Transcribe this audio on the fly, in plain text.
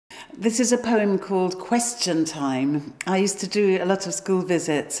This is a poem called Question Time. I used to do a lot of school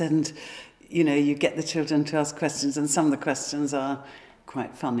visits and, you know, you get the children to ask questions and some of the questions are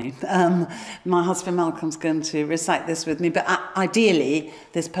quite funny. My husband Malcolm's going to recite this with me, but ideally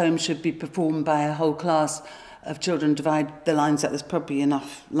this poem should be performed by a whole class of children. Divide the lines up. There's probably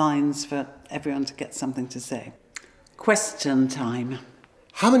enough lines for everyone to get something to say. Question Time.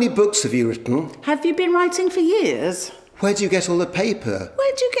 How many books have you written? Have you been writing for years? Where do you get all the paper?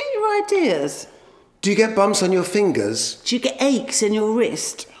 Where do you get your ideas? Do you get bumps on your fingers? Do you get aches in your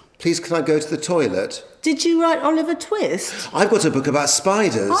wrist? Please, can I go to the toilet? Did you write Oliver Twist? I've got a book about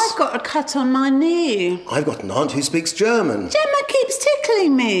spiders. I've got a cut on my knee. I've got an aunt who speaks German. Gemma keeps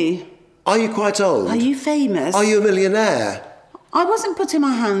tickling me. Are you quite old? Are you famous? Are you a millionaire? I wasn't putting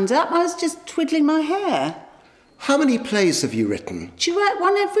my hand up, I was just twiddling my hair. How many plays have you written? Do you write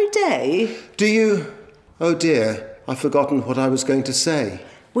one every day? Do you... Oh dear, I've forgotten what I was going to say.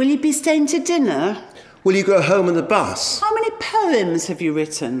 Will you be staying to dinner? Will you go home on the bus? How many poems have you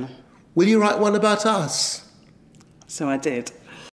written? Will you write one about us? So I did.